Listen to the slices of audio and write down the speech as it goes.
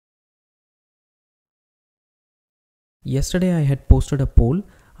Yesterday I had posted a poll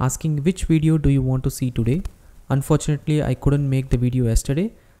asking which video do you want to see today. Unfortunately, I couldn't make the video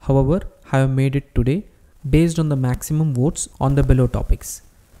yesterday. However, I have made it today based on the maximum votes on the below topics.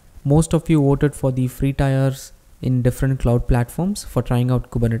 Most of you voted for the free tiers in different cloud platforms for trying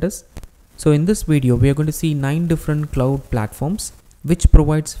out Kubernetes. So in this video, we are going to see 9 different cloud platforms which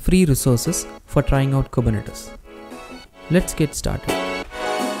provides free resources for trying out Kubernetes. Let's get started.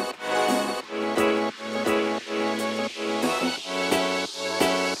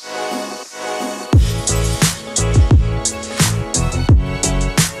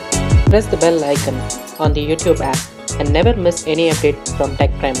 Press the bell icon on the YouTube app and never miss any update from Tech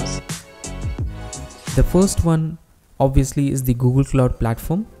Primers. The first one obviously is the Google Cloud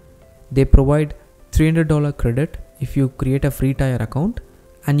platform. They provide $300 credit if you create a free tier account,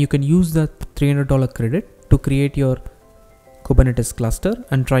 and you can use the $300 credit to create your Kubernetes cluster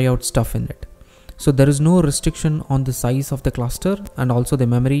and try out stuff in it. So there is no restriction on the size of the cluster and also the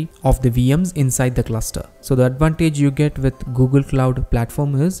memory of the VMs inside the cluster. So the advantage you get with Google Cloud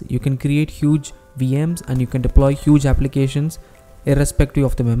platform is you can create huge VMs and you can deploy huge applications irrespective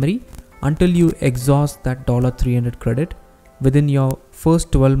of the memory until you exhaust that $300 credit within your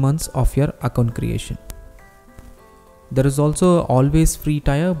first 12 months of your account creation. There is also always free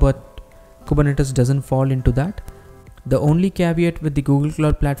tier, but Kubernetes doesn't fall into that. The only caveat with the Google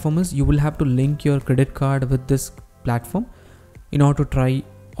Cloud platform is you will have to link your credit card with this platform in order to try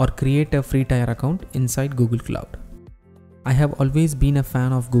or create a free tier account inside Google Cloud. I have always been a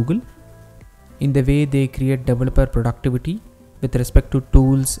fan of Google in the way they create developer productivity with respect to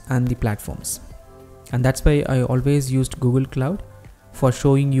tools and the platforms. And that's why I always used Google Cloud for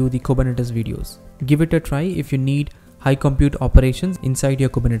showing you the Kubernetes videos. Give it a try if you need high compute operations inside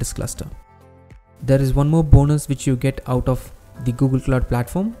your Kubernetes cluster. There is one more bonus which you get out of the Google Cloud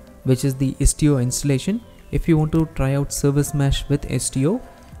platform, which is the Istio installation. If you want to try out service mesh with Istio,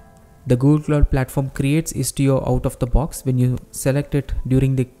 the Google Cloud platform creates Istio out of the box when you select it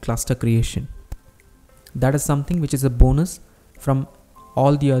during the cluster creation. That is something which is a bonus from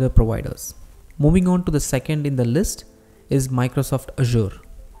all the other providers. Moving on to the second in the list is Microsoft Azure.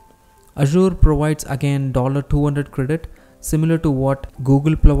 Azure provides again $200 credit similar to what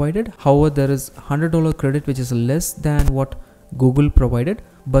Google provided. However, there is $100 credit which is less than what Google provided,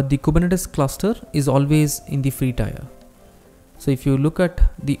 but the Kubernetes cluster is always in the free tier. So if you look at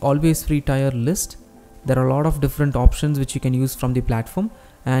the always free tier list, there are a lot of different options which you can use from the platform,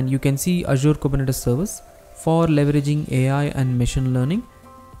 and you can see Azure Kubernetes Service for leveraging AI and machine learning,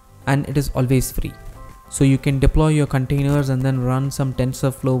 and it is always free. So you can deploy your containers and then run some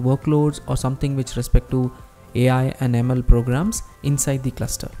TensorFlow workloads or something which respect to AI and ML programs inside the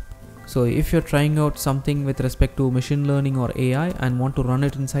cluster. So if you're trying out something with respect to machine learning or AI and want to run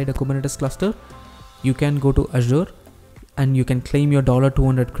it inside a Kubernetes cluster, you can go to Azure and you can claim your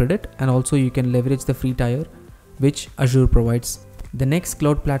 $200 credit, and also you can leverage the free tier which Azure provides. The next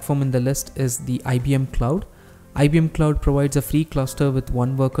cloud platform in the list is the IBM Cloud. IBM Cloud provides a free cluster with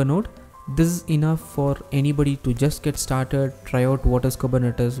one worker node. This is enough for anybody to just get started, try out what is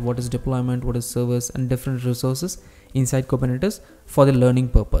Kubernetes, what is deployment, what is service, and different resources inside Kubernetes for the learning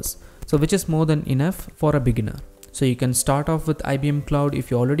purpose. So which is more than enough for a beginner. So you can start off with IBM Cloud.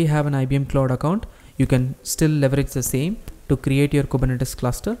 If you already have an IBM Cloud account, you can still leverage the same to create your Kubernetes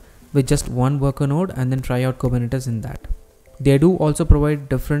cluster with just one worker node and then try out Kubernetes in that. They do also provide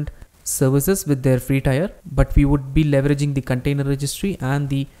different services with their free tier, but we would be leveraging the container registry and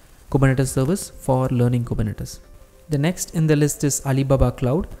the Kubernetes service for learning Kubernetes. The next in the list is Alibaba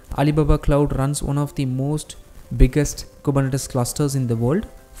Cloud. Alibaba Cloud runs one of the most biggest Kubernetes clusters in the world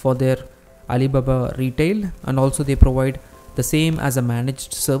for their Alibaba retail, and also they provide the same as a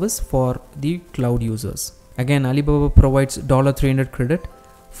managed service for the cloud users. Again, Alibaba provides $300 credit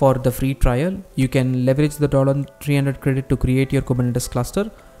for the free trial. You can leverage the $300 credit to create your Kubernetes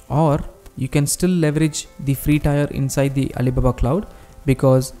cluster, or you can still leverage the free tier inside the Alibaba Cloud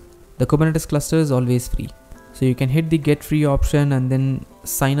because the Kubernetes cluster is always free. So you can hit the get free option and then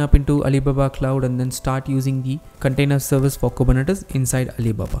sign up into Alibaba Cloud and then start using the container service for Kubernetes inside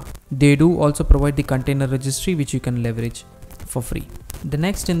Alibaba. They do also provide the container registry which you can leverage for free. The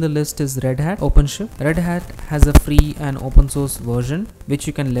next in the list is Red Hat OpenShift. Red Hat has a free and open source version which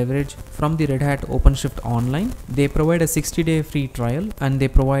you can leverage from the Red Hat OpenShift online. They provide a 60-day free trial and they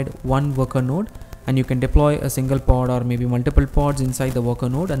provide one worker node, and you can deploy a single pod or maybe multiple pods inside the worker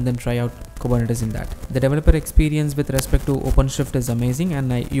node and then try out Kubernetes in that. The developer experience with respect to OpenShift is amazing,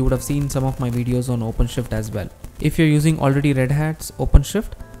 and you would have seen some of my videos on OpenShift as well. If you're using already Red Hat's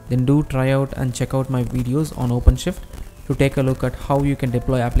OpenShift, then do try out and check out my videos on OpenShift. to take a look at how you can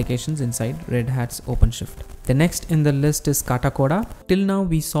deploy applications inside Red Hat's OpenShift. The next in the list is Cutta. Till now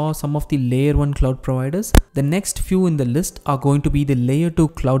we saw some of the layer 1 cloud providers. The next few in the list are going to be the layer 2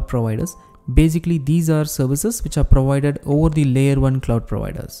 cloud providers. Basically, these are services which are provided over the layer 1 cloud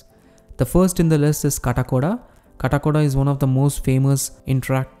providers. The first in the list is Cutta. Cutta is one of the most famous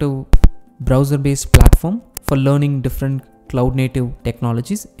interactive browser-based platform for learning different cloud-native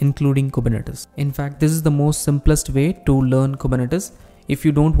technologies, including Kubernetes. In fact, this is the most simplest way to learn Kubernetes. If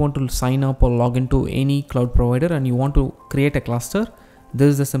you don't want to sign up or log into any cloud provider and you want to create a cluster, this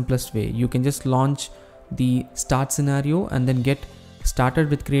is the simplest way. You can just launch the start scenario and then get started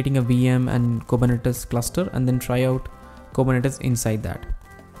with creating a VM and Kubernetes cluster and then try out Kubernetes inside that.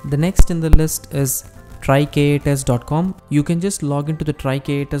 The next in the list is tryk8s.com. You can just log into the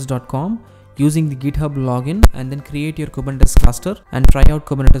tryk8s.com using the GitHub login and then create your Kubernetes cluster and try out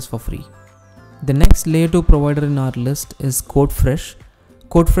Kubernetes for free. The next layer 2 provider in our list is CodeFresh.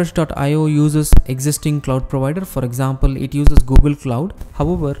 CodeFresh.io uses existing cloud provider. For example, it uses Google Cloud.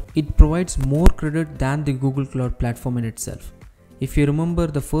 However, it provides more credit than the Google Cloud platform in itself. If you remember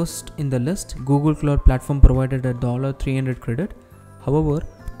the first in the list, Google Cloud platform provided a $300 credit. However,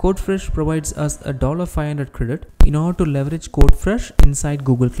 CodeFresh provides us a $500 credit in order to leverage CodeFresh inside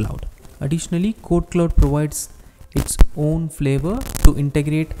Google Cloud. Additionally, CodeCloud provides its own flavor to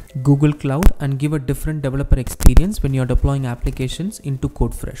integrate Google Cloud and give a different developer experience when you're deploying applications into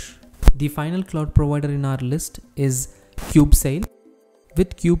CodeFresh. The final cloud provider in our list is Kubesail.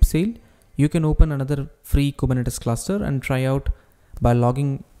 With Kubesail, you can open another free Kubernetes cluster and try out by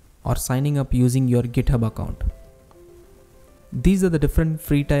logging or signing up using your GitHub account. These are the different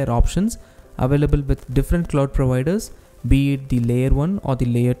free tier options available with different cloud providers, be it the layer 1 or the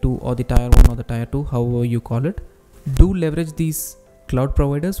layer 2 or the tier 1 or the tier 2, however you call it. Do leverage these cloud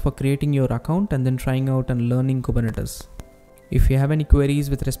providers for creating your account and then trying out and learning Kubernetes. If you have any queries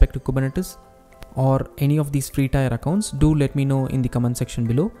with respect to Kubernetes or any of these free tier accounts, do let me know in the comment section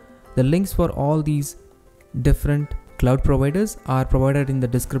below. The links for all these different cloud providers are provided in the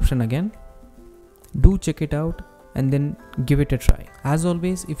description again. Do check it out and then give it a try. As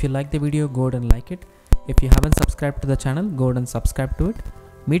always, if you like the video, go ahead and like it. If you haven't subscribed to the channel, go ahead and subscribe to it.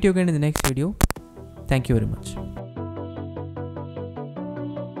 Meet you again in the next video. Thank you very much.